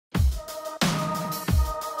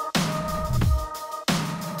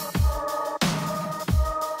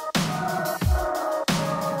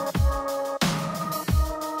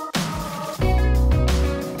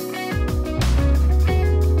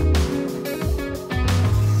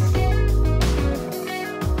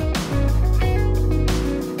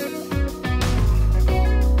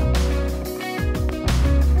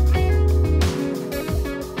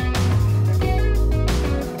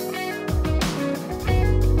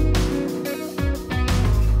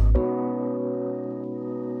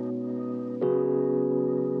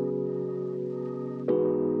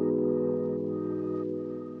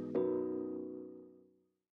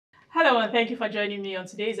thank you for joining me on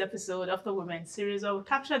today's episode of the Women series where we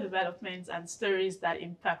capture developments and stories that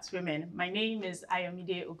impact women. My name is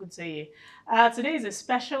Ayomide Oguntoye. Today is a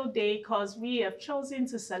special day because we have chosen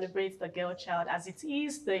to celebrate the girl child as it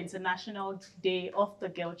is the International Day of the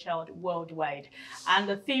Girl Child worldwide. And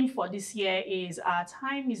the theme for this year is Our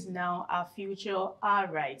Time is Now, Our Future, Our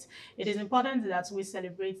Right. It is important that we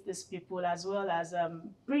celebrate these people as well as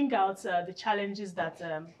bring out the challenges that,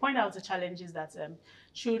 point out the challenges that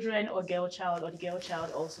children or girl child or the girl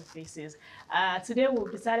child also faces. Today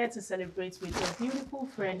we've decided to celebrate with a beautiful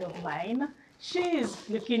friend of mine. She is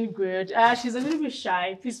looking good. She's a little bit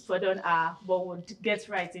shy. Please pardon her, but we'll get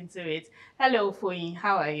right into it. Hello, Foyin.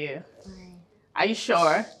 How are you? Fine. Are you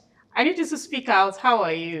sure? I need you to speak out. How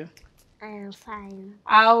are you? I am fine.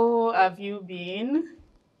 How have you been?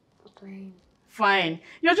 Fine. Fine.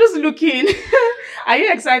 You're just looking. Are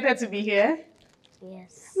you excited to be here?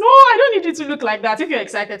 Yes. No, I don't need you to look like that. If you're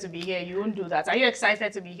excited to be here, you won't do that. Are you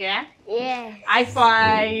excited to be here? Yes. High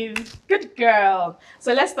five. Good girl.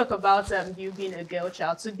 So let's talk about you being a girl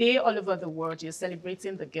child. Today, all over the world, you're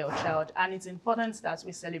celebrating the girl child. And it's important that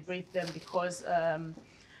we celebrate them because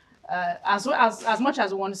as much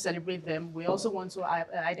as we want to celebrate them, we also want to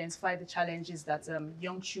identify the challenges that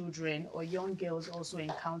young children or young girls also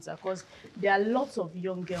encounter. Because there are lots of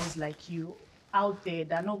young girls like you out there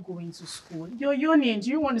that are not going to school. You're yawning. Do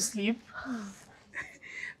you want to sleep?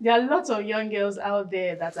 There are lots of young girls out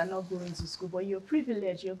there that are not going to school, but you're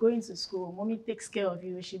privileged. You're going to school. Mommy takes care of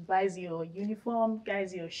you. She buys your uniform,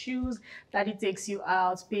 buys your shoes. Daddy takes you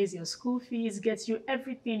out, pays your school fees, gets you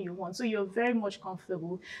everything you want. So you're very much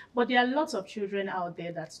comfortable. But there are lots of children out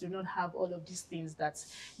there that do not have all of these things that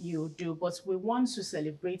you do. But we want to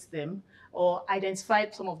celebrate them or identify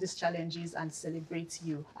some of these challenges and celebrate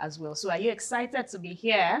you as well. So are you excited to be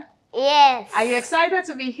here? Yes. Are you excited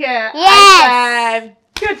to be here? Yes. High five.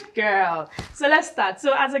 Good girl. So let's start.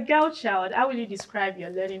 So as a girl child, how will you describe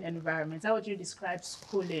your learning environment? How would you describe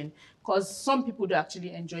schooling? Because some people do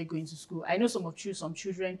actually enjoy going to school. I know some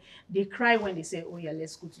children, they cry when they say, oh yeah,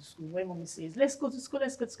 let's go to school. When mommy says, let's go to school,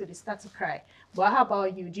 let's go to school, they start to cry. But how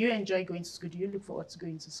about you? Do you enjoy going to school? Do you look forward to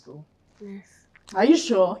going to school? Yes. Are you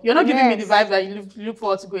sure? You're not giving me the Yes. vibe that you look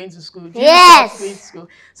forward to going to school. Do you Yes. look forward to going to school?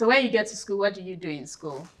 So when you get to school, what do you do in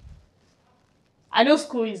school? I know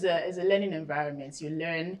school is a learning environment. You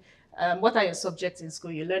learn, what are your subjects in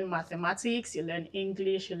school? You learn mathematics, you learn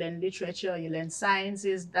English, you learn literature, you learn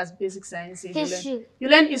sciences, that's basic sciences. History. You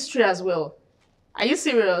learn history as well. Are you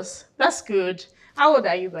serious? That's good. How old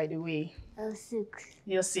are you, by the way? I'm 6.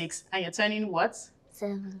 You're 6. And you're turning what?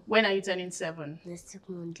 7. When are you turning 7? Next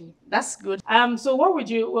Monday. That's good. So what would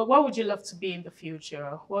you love to be in the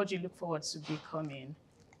future? What would you look forward to becoming?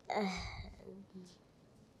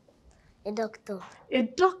 A doctor. A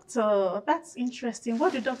doctor. That's interesting.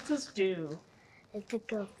 What do doctors do? They take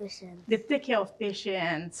care of patients. They take care of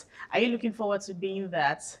patients. Are you looking forward to being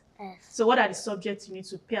that? Yes. So what are the subjects you need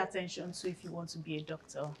to pay attention to if you want to be a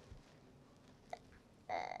doctor?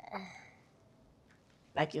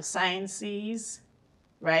 Like your sciences,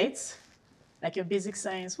 right? Like your basic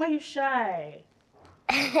science. Why are you shy?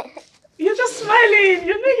 You're just smiling.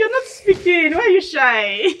 You're not speaking. Why are you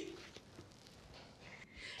shy?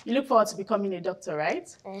 You look forward to becoming a doctor,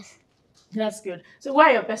 right? Yes. That's good. So who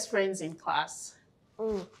are your best friends in class?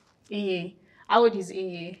 Mm. Inye. How old is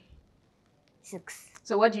Inye? 6.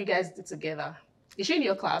 So what do you guys do together? Is she in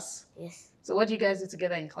your class? Yes. So what do you guys do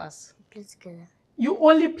together in class? We play together. You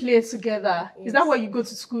only play together. Yes. Is that what you go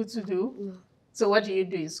to school to do? No. So what do you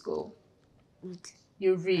do in school? Read.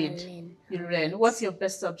 You read. learn. You learn. What's your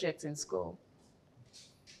best subject in school?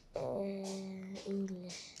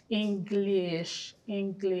 English.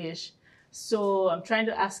 English. So I'm trying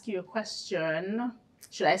to ask you a question.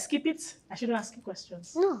 Should I skip it? I shouldn't ask you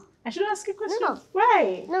questions. No. I shouldn't ask you questions. No.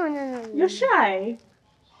 Why? No. You're shy.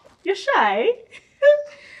 You're shy.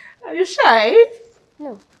 You're shy.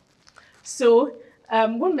 No. So,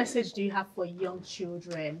 what message do you have for young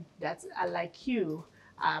children that are like you,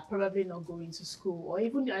 are probably not going to school, or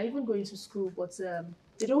even are even going to school, but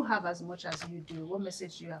they don't have as much as you do? What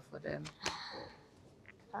message do you have for them?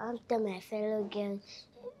 I want to tell my fellow girls,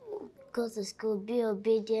 go to school, be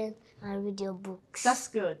obedient, and read your books. That's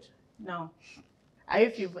good. Now, I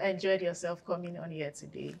hope you've enjoyed yourself coming on here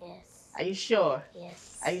today. Yes. Are you sure?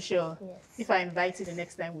 Yes. Are you sure? Yes. If I invite you the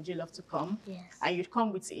next time, would you love to come? Yes. And you'd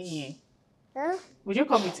come with Inye. Huh? Would you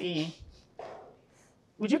come with Inye?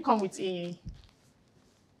 Would you come with Inye?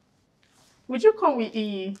 Would you come with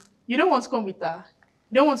Inye? You don't want to come with her?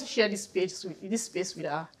 You don't want to share this space with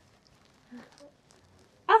her?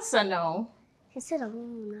 Answer now. He said,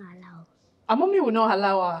 I'm not allowed. Her mommy will not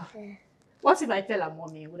allow her. Yeah. What if I tell her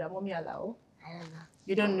mommy? Would her mommy allow? I don't know.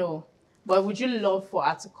 You don't know. But would you love for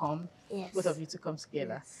her to come? Yes. Both of you to come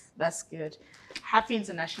together. Yes. That's good. Happy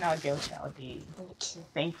International Girl Child Day. Thank you.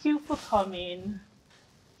 Thank you for coming.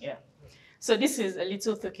 Yeah. So this is a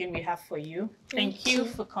little token we have for you. Thank you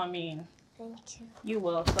for coming. Thank you. You're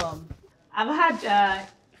welcome. I've had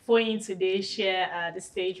Foyin today share the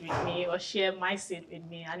stage with me, or share my seat with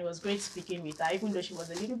me, and it was great speaking with her, even though she was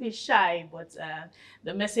a little bit shy, but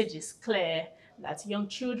the message is clear that young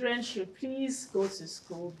children should please go to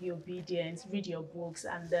school, be obedient, read your books,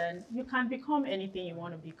 and then you can become anything you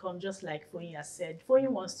want to become, just like Foyin has said. Foyin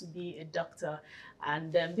wants to be a doctor,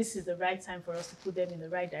 and this is the right time for us to put them in the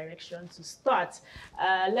right direction to start.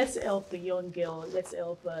 Let's help the young girl. Let's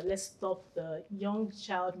help. Let's stop the young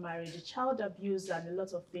child marriage, child abuse, and a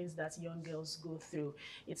lot of things that young girls go through.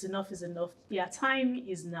 It's enough is enough. Their time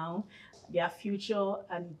is now. Their future,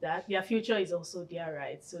 and that their future is also their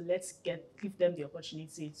right. So let's give them the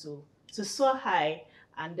opportunity to soar high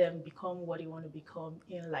and then become what they want to become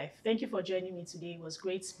in life. Thank you for joining me today. It was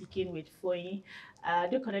great speaking with Foyin.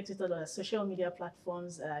 Do connect with all our social media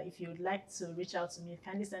platforms. If you would like to reach out to me,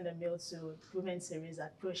 kindly send a mail to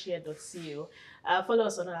womenseries@proshare.co. Follow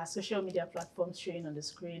us on our social media platforms showing on the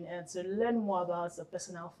screen, and to learn more about the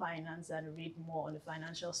personal finance and read more on the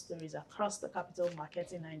financial stories across the capital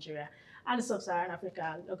market in Nigeria and Sub-Saharan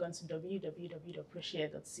Africa, log on to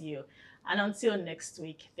www.proshare.co. And until next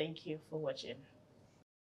week, thank you for watching.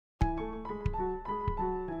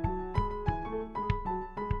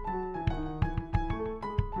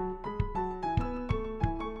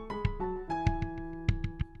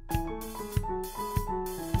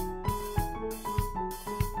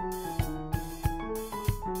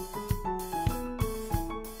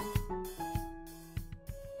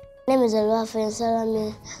 My name is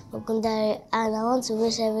Oluwafoyinsolami Ogundare, and I want to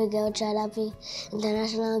wish every girl child happy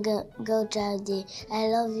International Girl Child Day. I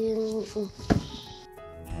love you.